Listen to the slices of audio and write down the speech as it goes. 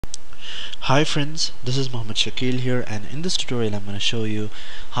Hi friends, this is Mohammed Shakil here, and in this tutorial I'm going to show you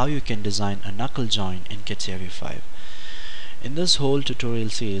how you can design a knuckle join in Catia v5. In this whole tutorial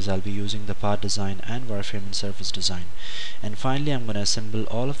series I'll be using the part design and wireframe and surface design, and finally I'm going to assemble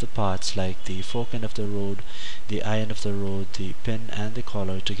all of the parts like the fork end of the road, the eye end of the road, the pin and the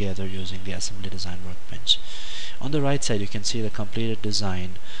collar together using the assembly design workbench. On the right side you can see the completed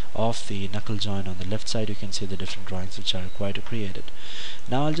design of the knuckle join. On the left side you can see the different drawings which are required to create it.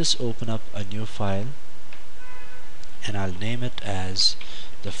 Now I'll just open up a new file and I'll name it as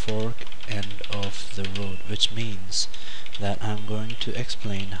the fork end of the road, which means that I'm going to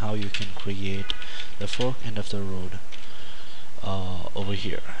explain how you can create the fork end of the road over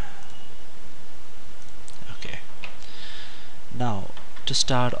here. Okay, now to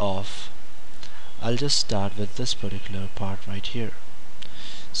start off I'll just start with this particular part right here.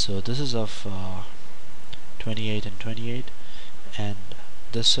 So this is of 28 and 28, and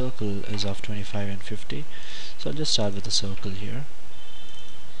this circle is of 25 and 50. So I'll just start with the circle here.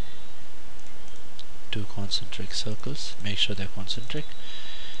 Two concentric circles, make sure they're concentric,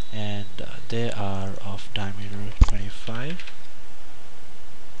 and they are of diameter 25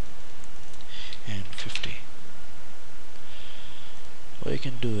 and 50. What you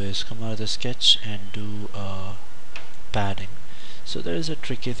can do is come out of the sketch and do padding. So there is a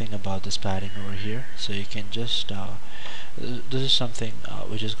tricky thing about this padding over here. So you can just this is something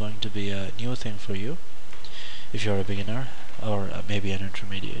which is going to be a new thing for you if you're a beginner or maybe an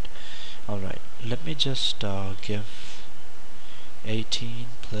intermediate. Alright, let me just give 18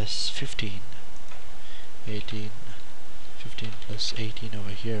 plus 15 15 plus 18 over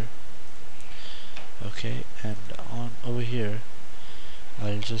here. Okay, and on over here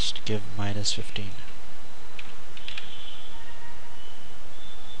I'll just give minus 15.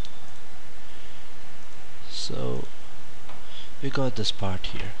 So we got this part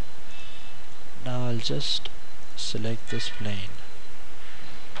here. Now I'll just select this plane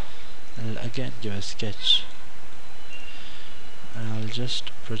and I'll again give a sketch, and I'll just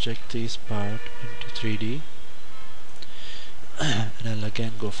project this part into 3D and I'll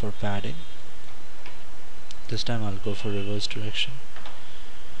again go for padding. This time I'll go for reverse direction.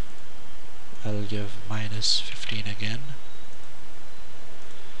 I'll give minus 15 again,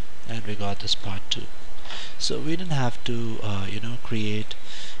 and we got this part too. So we didn't have to create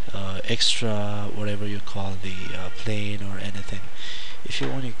extra whatever you call the plane or anything. If you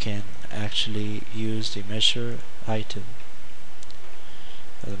want, you can actually use the measure item,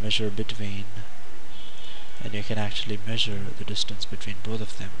 the measure between, and you can actually measure the distance between both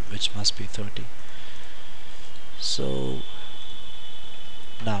of them, which must be 30. So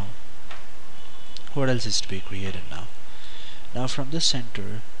now what else is to be created now? Now from the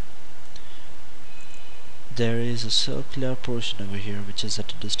center there is a circular portion over here which is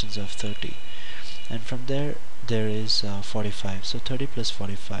at a distance of 30, and from there is 45. So 30 plus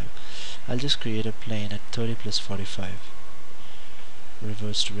 45. I'll just create a plane at 30 plus 45.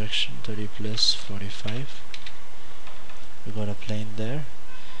 Reverse direction, 30 plus 45. We got a plane there.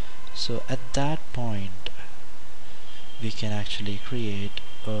 So at that point we can actually create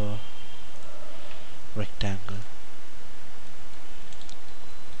a rectangle.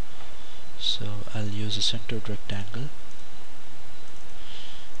 So I'll use a centered rectangle,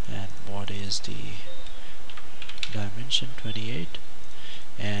 and what is the dimension? 28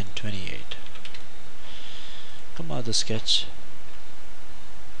 and 28. Come out of the sketch,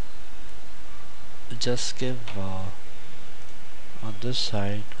 just give on this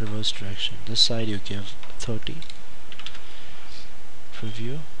side reverse direction, this side you give 30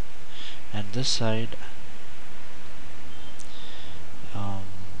 preview, and this side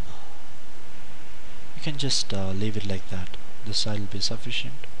you can just leave it like that. This side will be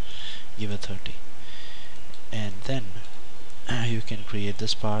sufficient. Give a 30, and then you can create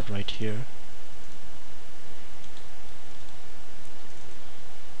this part right here,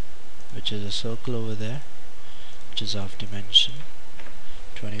 which is a circle over there, which is of dimension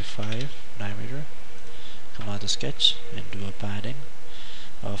 25 diameter. Come out of the sketch and do a padding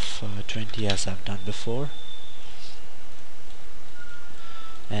of 20 as I've done before,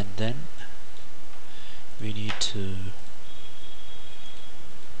 and then we need to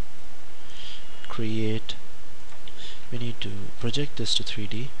project this to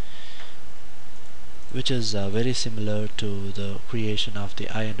 3D, which is very similar to the creation of the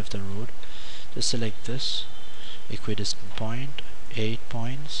eye end of the road. Just select this equidistant point, 8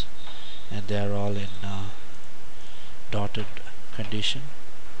 points, and they are all in dotted condition.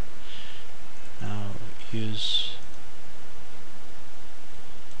 Now use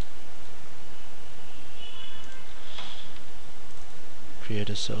create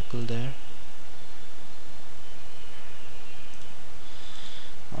a circle there,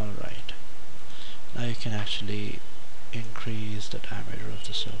 can actually increase the diameter of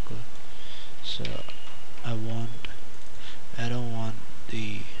the circle. So I don't want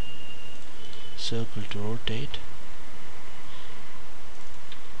the circle to rotate.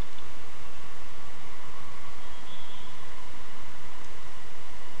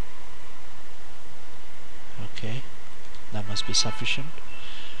 Okay, that must be sufficient.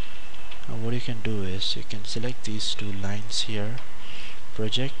 Now what you can do is you can select these two lines here,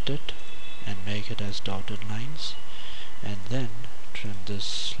 project it and make it as dotted lines, and then trim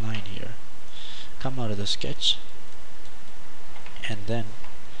this line here. Come out of the sketch, and then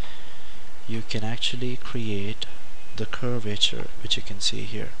you can actually create the curvature which you can see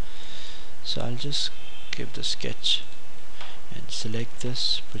here. So I'll just give the sketch and select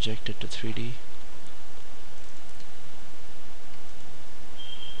this, project it to 3D.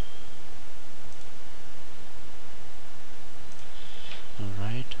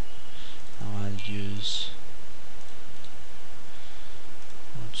 Alright, now I'll use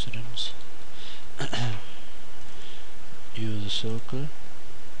coincidence. Use a circle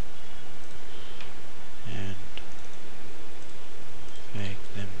and make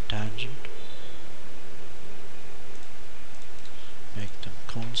them tangent, make them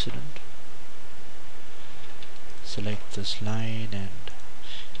coincident. Select this line and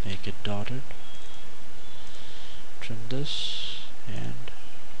make it dotted. Trim this and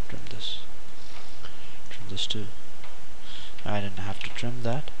trim this. Trim this too. I didn't have to trim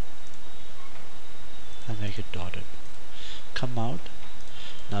that. I'll make it dotted. Come out.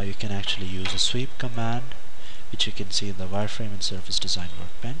 Now you can actually use a sweep command, which you can see in the wireframe and surface design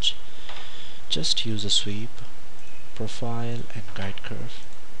workbench. Just use a sweep, profile and guide curve.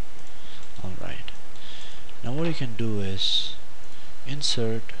 Alright. Now what you can do is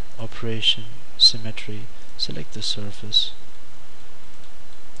insert, operation, symmetry, select the surface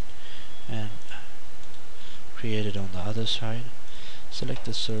and create it on the other side. Select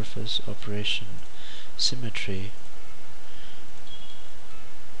the surface, operation, symmetry,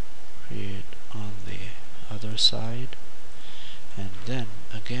 create on the other side, and then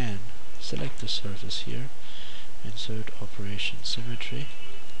again select the surface here, insert, operation, symmetry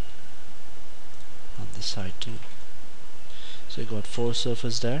on the side too. So you got 4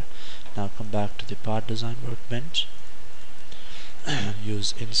 surfaces there. Now come back to the part design workbench.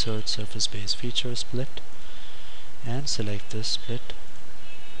 Use insert, surface base feature, split, and select this split.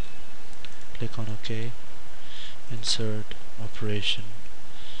 Click on OK. Insert, operation,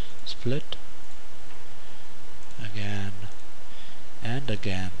 split, again and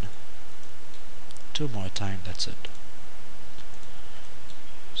again. 2 more times, that's it.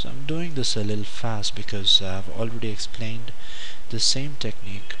 So I'm doing this a little fast because I've already explained the same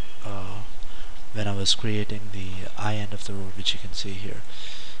technique when I was creating the eye end of the road, which you can see here.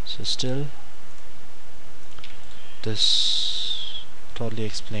 So still, this totally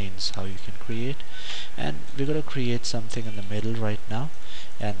explains how you can create, and we're going to create something in the middle right now,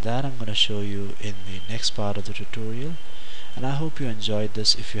 and that I'm going to show you in the next part of the tutorial. And I hope you enjoyed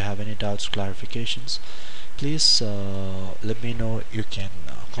this. If you have any doubts, clarifications, please let me know. You can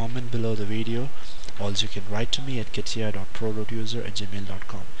comment below the video. Also, you can write to me at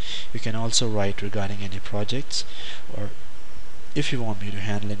catia.pro.user@gmail.com. You can also write regarding any projects, or if you want me to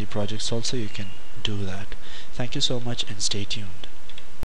handle any projects also, you can do that. Thank you so much and stay tuned.